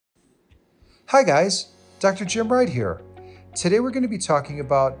Hi guys, Dr. Wright here. Today we're going to be talking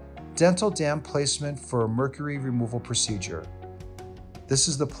about dental dam placement for a mercury removal procedure. This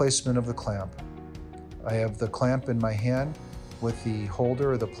is the placement of the clamp. I have the clamp in my hand with the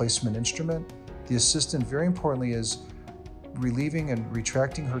holder or the placement instrument. The assistant, very importantly, is relieving and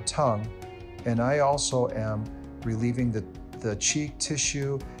retracting her tongue, and I also am relieving the cheek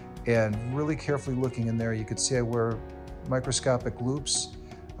tissue and really carefully looking in there. You could see I wear microscopic loops.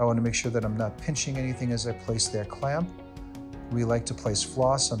 I want to make sure that I'm not pinching anything as I place that clamp. We like to place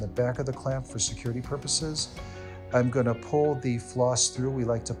floss on the back of the clamp for security purposes. I'm going to pull the floss through. We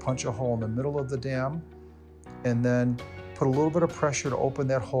like to punch a hole in the middle of the dam and then put a little bit of pressure to open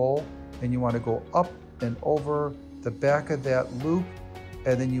that hole, and you want to go up and over the back of that loop,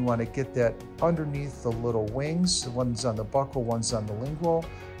 and then you want to get that underneath the little wings. One's on the buccal, one's on the lingual.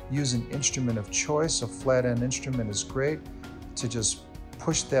 Use an instrument of choice. A flat end instrument is great to just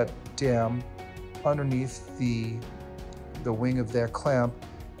push that dam underneath the wing of that clamp,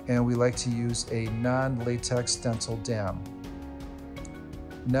 and we like to use a non-latex dental dam.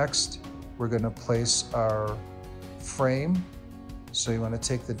 Next, we're going to place our frame. So you want to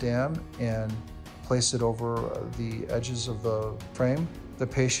take the dam and place it over the edges of the frame. The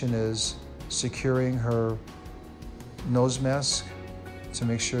patient is securing her nose mask to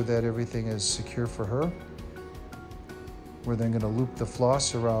make sure that everything is secure for her. We're then going to loop the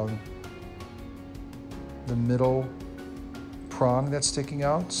floss around the middle prong that's sticking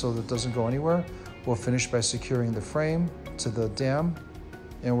out so that it doesn't go anywhere. We'll finish by securing the frame to the dam,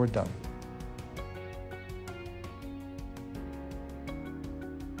 and we're done.